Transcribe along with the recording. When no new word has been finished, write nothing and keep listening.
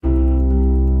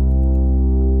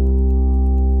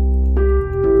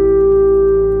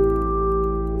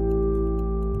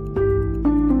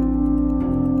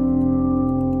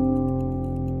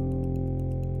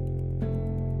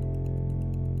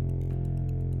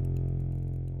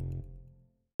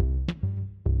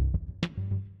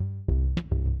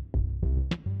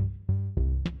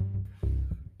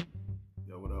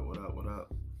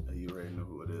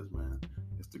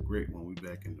great when we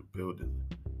back in the building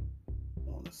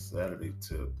on a Saturday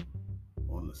tip.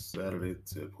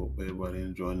 Hope everybody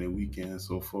enjoying their weekend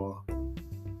so far.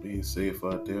 Being safe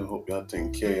out there. Hope y'all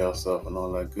taking care of yourself and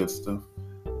all that good stuff.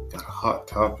 Got a hot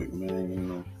topic,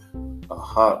 man. A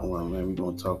hot one, man. We're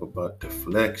gonna talk about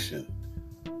deflection.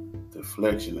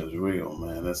 Deflection is real,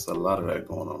 man. There's a lot of that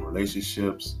going on.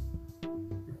 Relationships,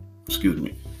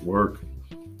 work,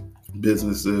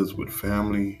 businesses, with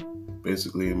family,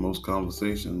 basically in most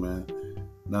conversations, man.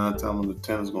 9 times out of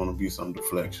 10 is going to be some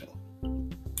deflection.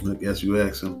 I guess you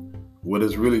asking, what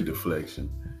is really deflection?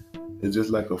 It's just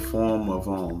like a form of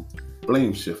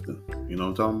blame shifting. You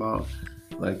know what I'm talking about?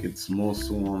 Like it's more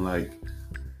so on like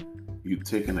you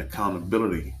taking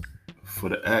accountability for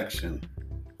the action,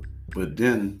 but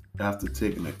then after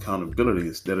taking accountability,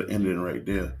 instead of ending right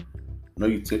there, no,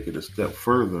 you take it a step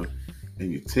further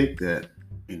and you take that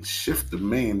and shift the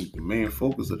main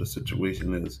focus of the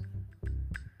situation is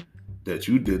that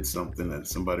you did something and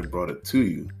somebody brought it to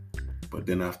you. But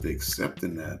then after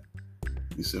accepting that,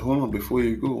 you say, hold on, before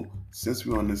you go, since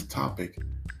we're on this topic,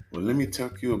 well, let me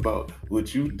talk you about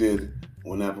what you did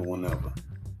whenever.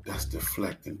 That's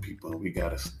deflecting, people. We got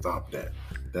to stop that.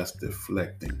 That's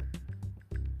deflecting.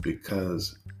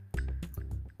 Because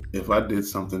if I did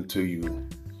something to you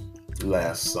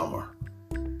last summer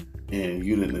and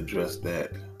you didn't address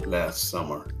that last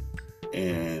summer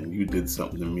and you did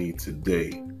something to me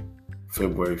today,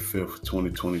 February 5th,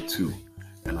 2022,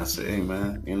 and I say, hey,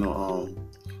 man, I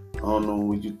don't know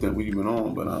what you think, what you've been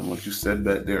on, but what you said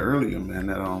back there earlier, man,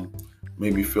 that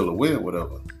made me feel away or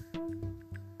whatever.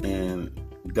 And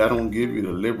that don't give you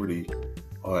the liberty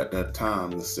or at that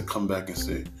time to come back and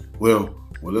say, well,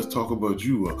 let's talk about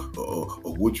you or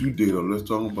what you did, or let's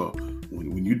talk about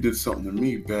when you did something to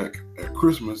me back at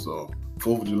Christmas or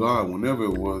 4th of July, whenever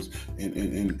it was,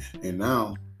 and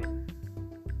now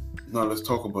let's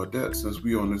talk about that since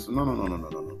we on this.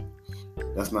 No.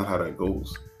 That's not how that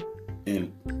goes.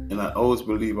 And I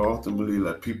often believe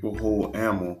that people hold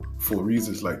ammo for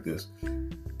reasons like this.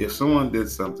 If someone did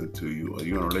something to you, or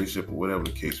you're in a relationship, or whatever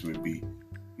the case may be,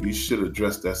 you should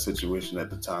address that situation at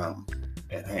the time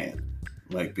at hand.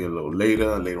 It might be a little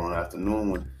later on in the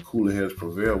afternoon when cooler heads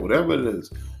prevail, whatever it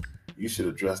is, you should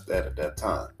address that at that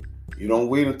time. You don't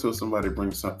wait until somebody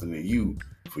brings something to you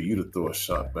for you to throw a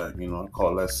shot back. I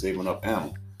call that saving up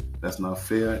ammo. That's not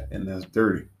fair and that's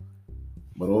dirty.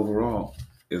 But overall,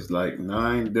 it's like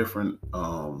 9 different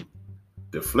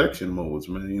deflection modes,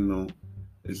 man.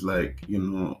 It's like,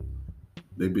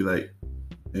 they be like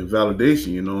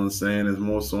invalidation, you know what I'm saying? It's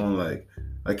more so on like,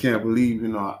 I can't believe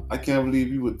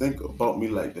you would think about me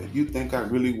like that. You think I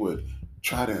really would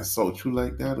try to insult you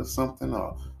like that or something?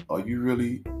 Or you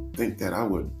really think that I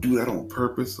would do that on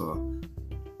purpose? Or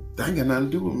that ain't got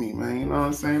nothing to do with me, man. You know what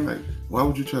I'm saying? Like, why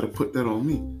would you try to put that on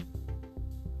me?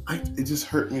 It just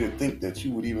hurt me to think that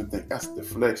you would even think that's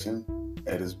deflection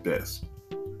at its best.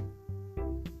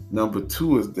 Number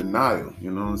 2 is denial.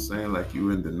 You know what I'm saying? Like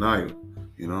you in denial.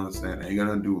 You know what I'm saying? Ain't got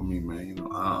nothing to do with me, man.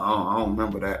 I don't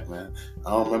remember that, man.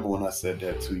 I don't remember when I said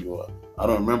that to you. I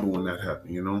don't remember when that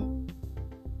happened,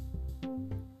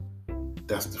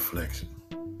 That's deflection.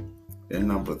 And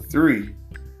number 3,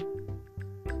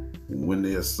 when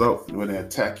they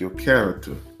attack your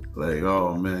character, like,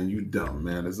 oh man, you dumb,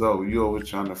 man. You always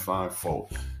trying to find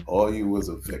fault. All you was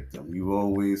a victim. You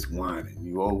always whining.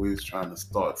 You always trying to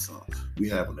start something. We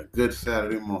having a good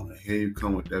Saturday morning. Here you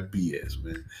come with that BS,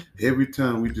 man. Every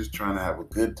time we just trying to have a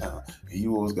good time, and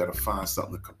you always got to find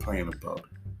something to complain about.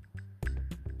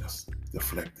 That's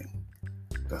deflecting.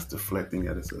 That's deflecting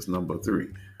at its number 3.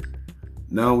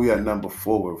 Now we at number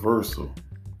 4, reversal.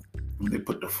 They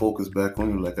put the focus back on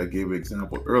you, like I gave an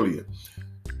example earlier.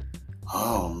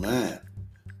 Oh man,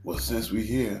 well, since we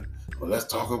here, well, let's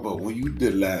talk about what you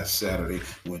did last Saturday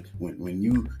when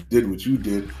you did what you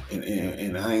did,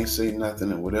 and I ain't say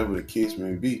nothing, and whatever the case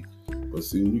may be. But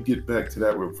see, when you get back to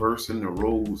that reversing the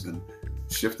roles and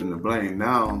shifting the blame,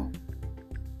 now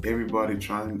everybody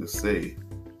trying to say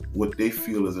what they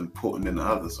feel is important than the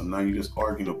other. So now you're just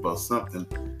arguing about something,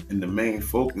 and the main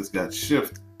focus got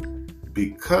shifted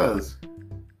because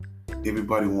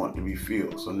everybody wanted to be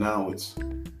filled. So now it's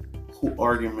who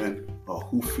argument or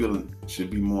who feeling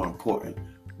should be more important,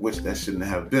 which that shouldn't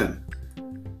have been.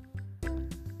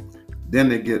 Then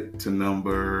they get to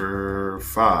number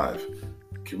 5,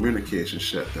 communication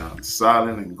shutdown,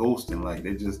 silent and ghosting, like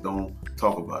they just don't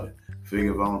talk about it.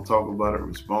 Figure if I don't talk about it,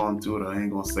 respond to it, I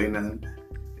ain't gonna say nothing.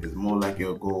 It's more like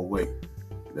it'll go away.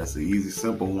 That's an easy,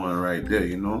 simple one right there,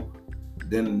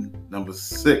 Then number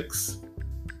 6,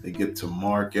 they get to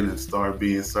marking and start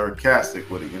being sarcastic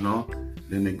with it,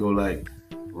 Then they go like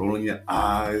rolling your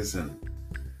eyes and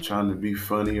trying to be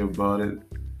funny about it.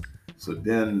 So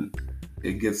then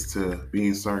it gets to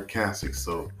being sarcastic.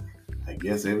 So I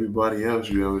guess everybody else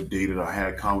you ever dated or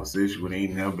had a conversation with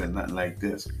ain't never been nothing like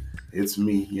this. It's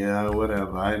me. Yeah,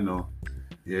 whatever. I know.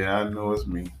 Yeah, I know it's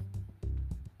me.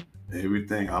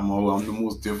 Everything. I'm the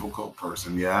most difficult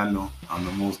person. Yeah, I know. I'm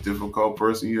the most difficult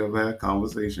person you ever had a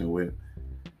conversation with.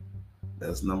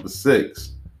 That's number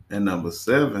 6. And number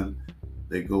 7,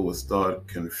 they go and start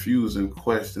confusing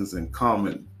questions and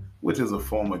comment, which is a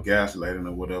form of gaslighting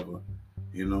or whatever.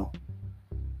 You know,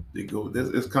 they go.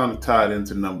 It's kind of tied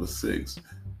into number 6.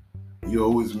 You're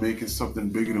always making something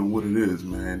bigger than what it is,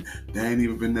 man. They ain't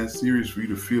even been that serious for you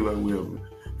to feel that way.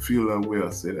 Feel that way. I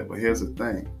say that, but here's the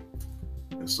thing: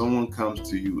 if someone comes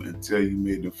to you and tell you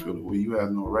made them feel the way, you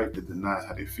have no right to deny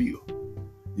how they feel.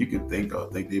 You can think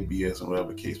they BS or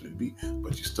whatever the case may be,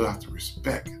 but you still have to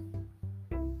respect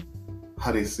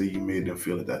how they say you made them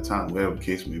feel at that time, whatever the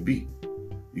case may be.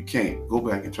 You can't go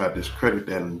back and try to discredit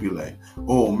that and be like,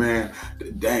 oh man,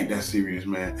 dang, that's serious,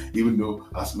 man. Even though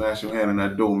I smash your hand in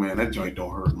that door, man, that joint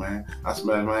don't hurt, man. I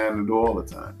smash my hand in the door all the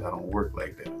time. That don't work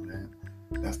like that, man.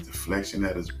 That's deflection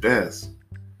at its best.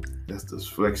 That's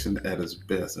deflection at its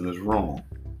best, and it's wrong.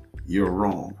 You're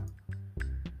wrong.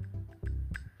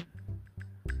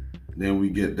 Then we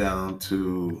get down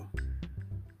to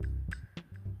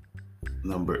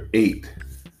number 8.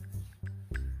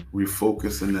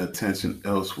 Refocusing the attention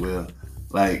elsewhere.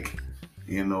 Like,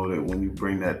 that when you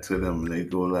bring that to them and they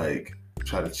go like,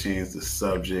 try to change the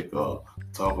subject or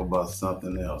talk about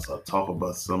something else or talk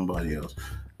about somebody else.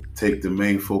 Take the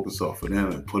main focus off of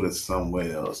them and put it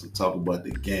somewhere else and talk about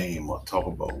the game or talk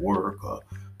about work or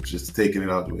just taking it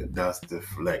out of it. That's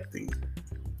deflecting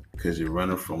because you're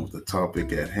running from the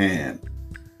topic at hand.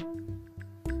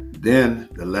 Then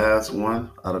the last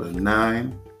one out of the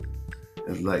 9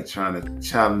 is like trying to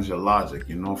challenge your logic,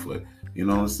 you know what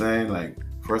I'm saying? Like,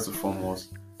 first and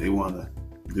foremost, they want to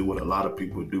do what a lot of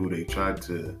people do. They try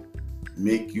to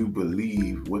make you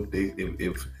believe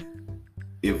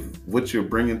if what you're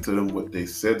bringing to them, what they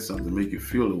said something, make you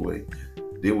feel the way,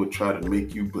 they would try to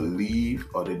make you believe,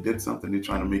 or they did something, they're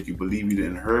trying to make you believe you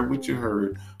didn't hear what you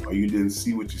heard, or you didn't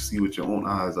see what you see with your own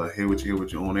eyes, or hear what you hear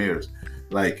with your own ears.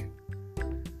 Like,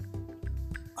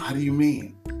 how do you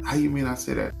mean? How you mean I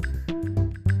say that?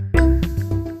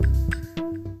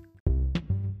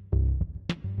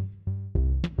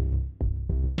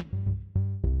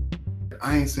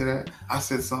 I ain't say that. I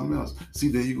said something else. See,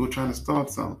 there you go trying to start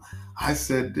something. I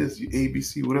said this, you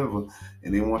ABC, whatever.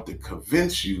 And they want to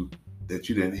convince you that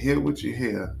you didn't hear what you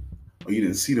hear or you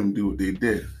didn't see them do what they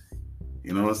did.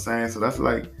 You know what I'm saying? So that's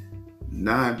like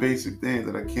 9 basic things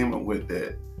that I came up with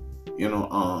that,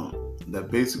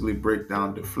 that basically break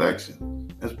down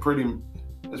deflection. It's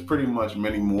pretty much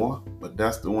many more, but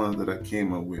that's the ones that I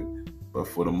came up with. But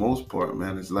for the most part,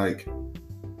 man, it's like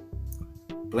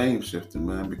blame shifting,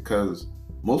 man, because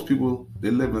most people, they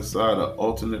live inside an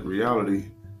alternate reality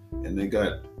and they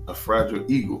got a fragile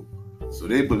ego. So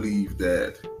they believe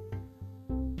that,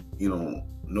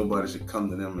 nobody should come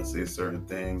to them and say certain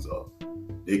things, or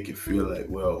they can feel like,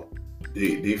 well,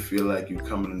 they feel like you're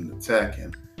coming and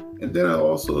attacking. And then it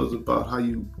also is about how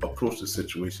you approach the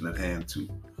situation at hand too.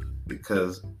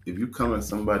 Because if you come at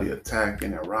somebody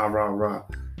attacking and rah, rah, rah,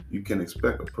 you can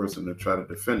expect a person to try to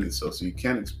defend themselves. So you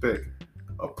can't expect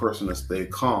a person to stay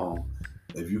calm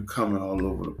if you coming all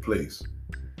over the place.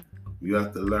 You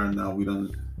have to learn now. We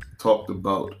done talked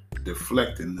about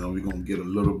deflecting. Now we're going to get a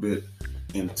little bit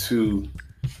into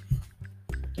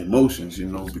emotions,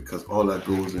 because all that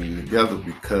goes in together,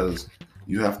 because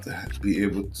you have to be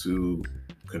able to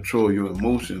control your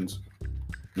emotions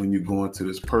when you go into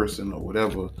this person or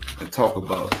whatever and talk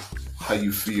about how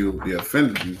you feel they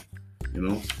offended you,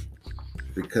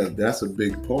 because that's a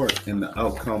big part in the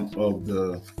outcome of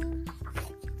the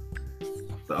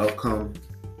outcome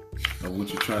of what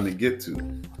you're trying to get to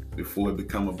before it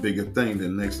become a bigger thing. The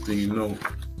next thing you know,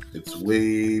 it's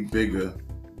way bigger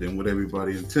than what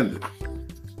everybody intended,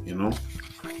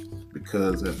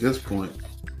 because at this point,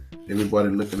 everybody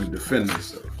looking to defend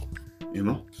themselves,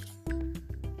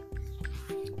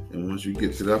 and once you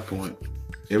get to that point,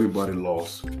 everybody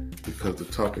lost because the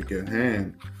topic at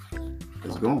hand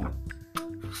is gone.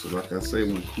 So like I say,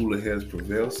 when cooler heads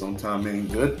prevail, sometimes it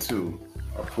ain't good to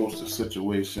approach the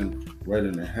situation right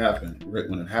when it happened,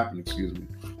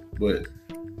 but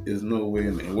there's no way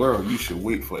in the world you should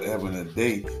wait forever and a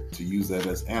day to use that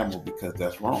as ammo, because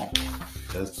that's wrong.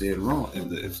 That's dead wrong.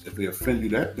 If they offend you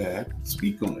that bad,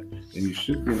 speak on it. And you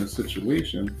should be in a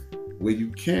situation where you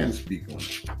can speak on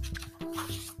it.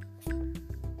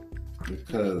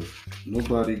 Because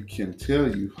nobody can tell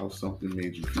you how something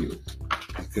made you feel.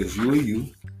 Because you are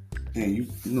you, and you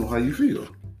know how you feel.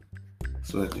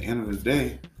 So at the end of the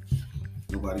day,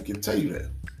 nobody can tell you that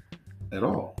at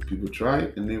all. People try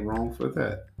it and they're wrong for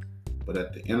that. But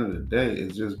at the end of the day,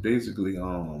 it's just basically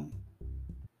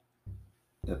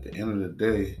at the end of the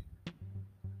day,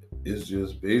 it's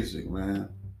just basic, man.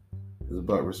 It's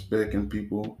about respecting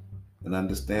people and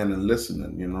understanding,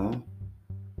 listening,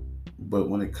 But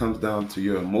when it comes down to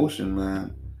your emotion,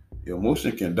 man, your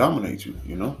emotion can dominate you.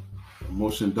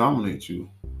 Emotion dominates you.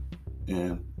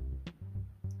 And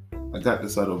I got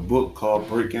this out of a book called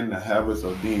Breaking the Habits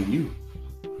of Being You.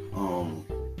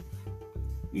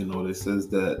 It says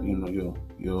that,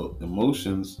 your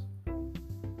emotions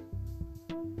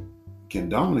can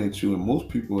dominate you, and most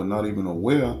people are not even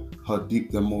aware how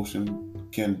deep the emotion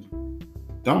can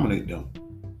dominate them,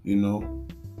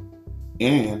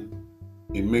 and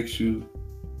it makes you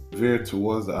veer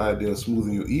towards the idea of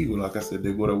smoothing your ego. Like I said,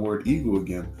 they go to the word ego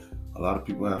again. A lot of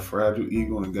people have fragile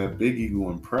ego and got big ego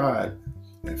and pride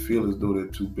and feel as though they're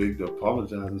too big to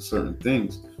apologize for certain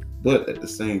things. But at the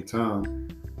same time,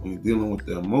 when you're dealing with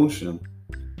the emotion,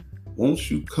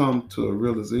 once you come to a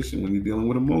realization when you're dealing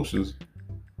with emotions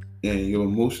and your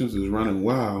emotions is running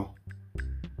wild,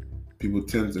 people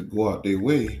tend to go out their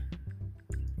way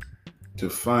to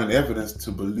find evidence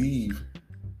to believe,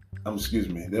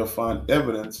 they'll find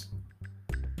evidence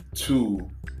to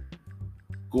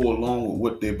go along with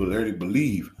what they already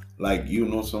believe. Like,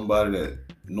 somebody that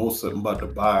knows something about the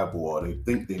Bible, or they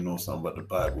think they know something about the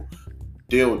Bible.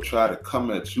 They'll try to come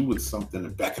at you with something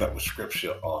and back it up with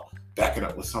scripture, or back it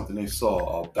up with something they saw,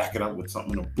 or back it up with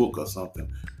something in a book or something.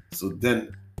 So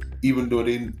then, even though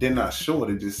they're not sure,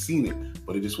 they just seen it,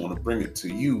 but they just want to bring it to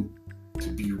you to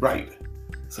be right.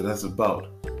 So that's about,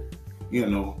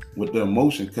 with the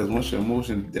emotion, because once you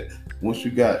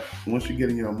get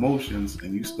in your emotions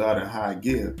and you start in high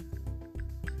gear,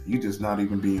 you just not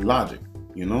even being logic,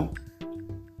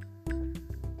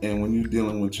 And when you're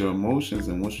dealing with your emotions,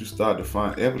 and once you start to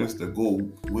find evidence to go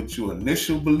with your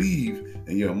initial belief,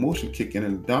 and your emotion kicking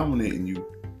in and dominating you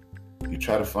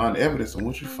try to find evidence. And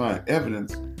once you find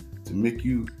evidence to make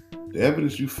you, the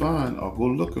evidence you find or go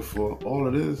looking for, all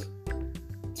it is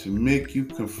to make you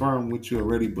confirm what you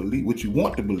already believe, what you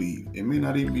want to believe. It may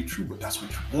not even be true, but that's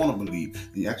what you want to believe.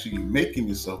 And you're actually making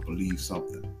yourself believe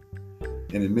something.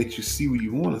 And it makes you see what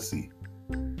you want to see.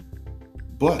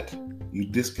 But you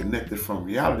disconnected from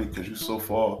reality because you're so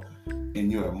far in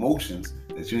your emotions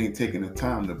that you ain't taking the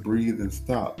time to breathe and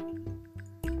stop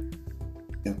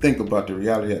and think about the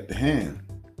reality at the hand.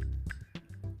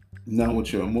 Now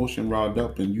with your emotion riled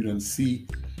up and you didn't see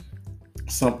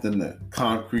something that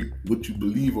concrete, what you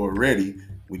believe already,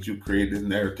 which you create this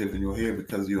narrative in your head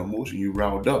because of your emotion, you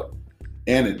riled up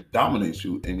and it dominates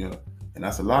you. And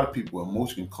that's a lot of people.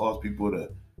 Emotion can cause people to,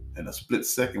 in a split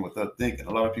second without thinking.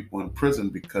 A lot of people in prison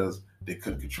because they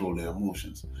couldn't control their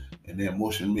emotions, and their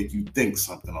emotion make you think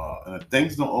something. And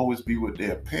things don't always be what they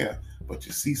appear, but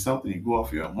you see something, you go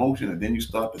off your emotion, and then you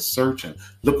start to search and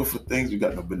looking for things you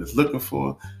got no business looking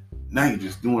for. Now you're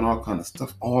just doing all kind of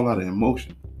stuff, all out of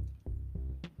emotion.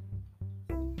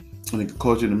 And it can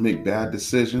cause you to make bad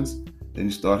decisions. Then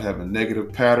you start having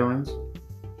negative patterns,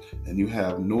 and you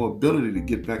have no ability to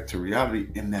get back to reality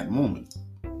in that moment.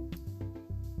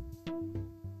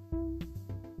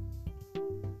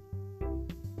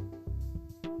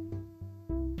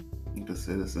 I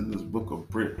said it's in this book of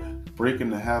Breaking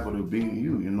the Habit of Being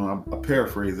You. I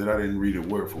paraphrase it. I didn't read it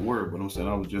word for word, but I'm saying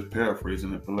I was just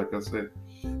paraphrasing it. But like I said,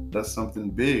 that's something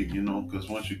big, because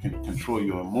once you can control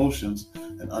your emotions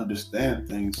and understand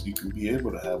things, you can be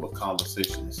able to have a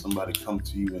conversation. If somebody come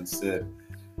to you and said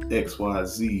X, Y,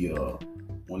 Z,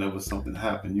 whenever something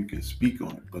happened, you can speak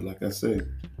on it. But like I said,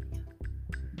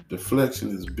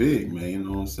 deflection is big, man. You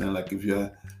know what I'm saying? Like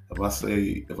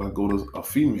if I go to a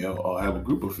female or have a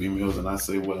group of females and I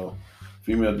say, well,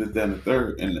 female did that and the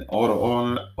third, and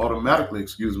automatically,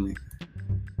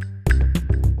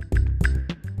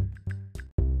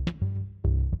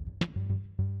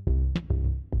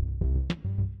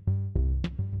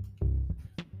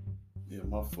 Yeah,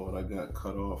 my fault. I got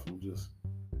cut off. I'm just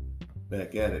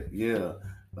back at it. Yeah,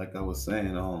 like I was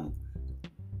saying,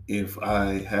 if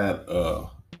I had a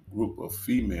group of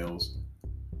females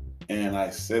and I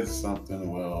said something,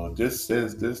 well, just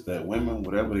says this, that women,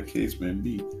 whatever the case may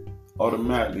be,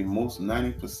 automatically, most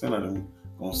 90% of them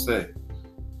gonna say,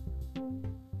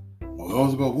 well, it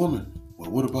was about women.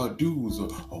 Well, what about dudes? Or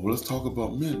well, let's talk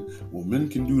about men. Well, men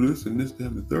can do this and this, that,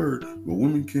 and the third. Well,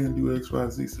 women can't do X, Y,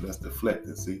 Z. So that's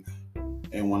deflected, see?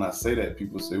 And when I say that,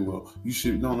 people say, well, you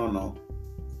should, no.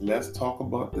 Let's talk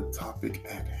about the topic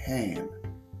at hand.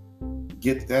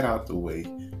 Get that out the way.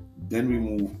 Then we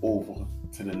move over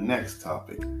to the next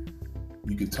topic.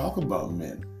 You can talk about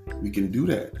men. We can do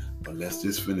that. But let's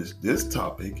just finish this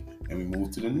topic and we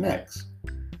move to the next.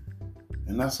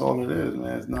 And that's all it is,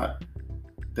 man. It's not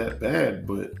that bad,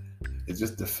 but it's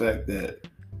just the fact that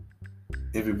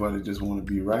everybody just want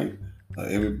to be right.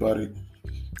 Everybody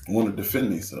want to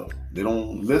defend themselves. They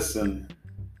don't listen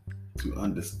to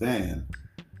understand.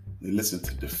 They listen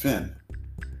to defend.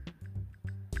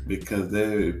 Because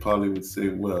they probably would say,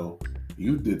 well,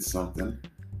 you did something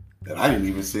that I didn't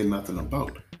even say nothing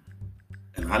about.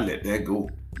 And I let that go.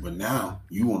 But now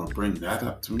you want to bring that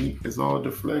up to me. It's all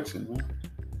deflection, man.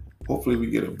 Hopefully we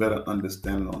get a better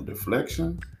understanding on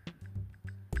deflection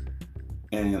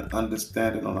and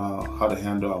understanding on how to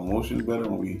handle our emotions better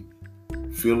when we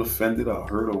feel offended or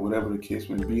hurt or whatever the case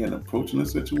may be in approaching a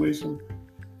situation.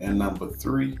 And number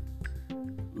 3,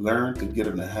 learn to get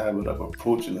in the habit of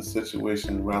approaching a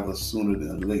situation rather sooner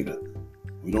than later.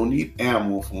 We don't need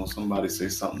ammo for when somebody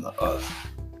says something to us.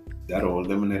 That'll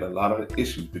eliminate a lot of the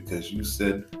issues because you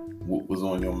said what was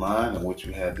on your mind and what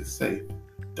you had to say.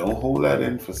 Don't hold that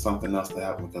in for something else to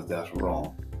happen because that's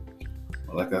wrong.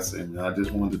 But like I said, man, I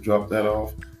just wanted to drop that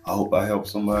off. I hope I helped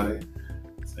somebody.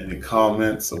 Any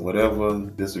comments or whatever,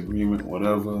 disagreement,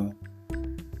 whatever,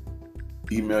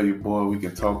 email your boy. We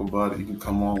can talk about it. You can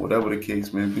come on, whatever the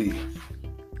case may be.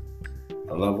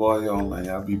 I love all y'all, man.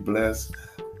 Y'all be blessed.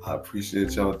 I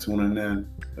appreciate y'all tuning in.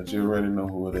 But you already know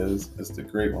who it is. It's the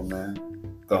great one, man.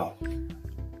 Go.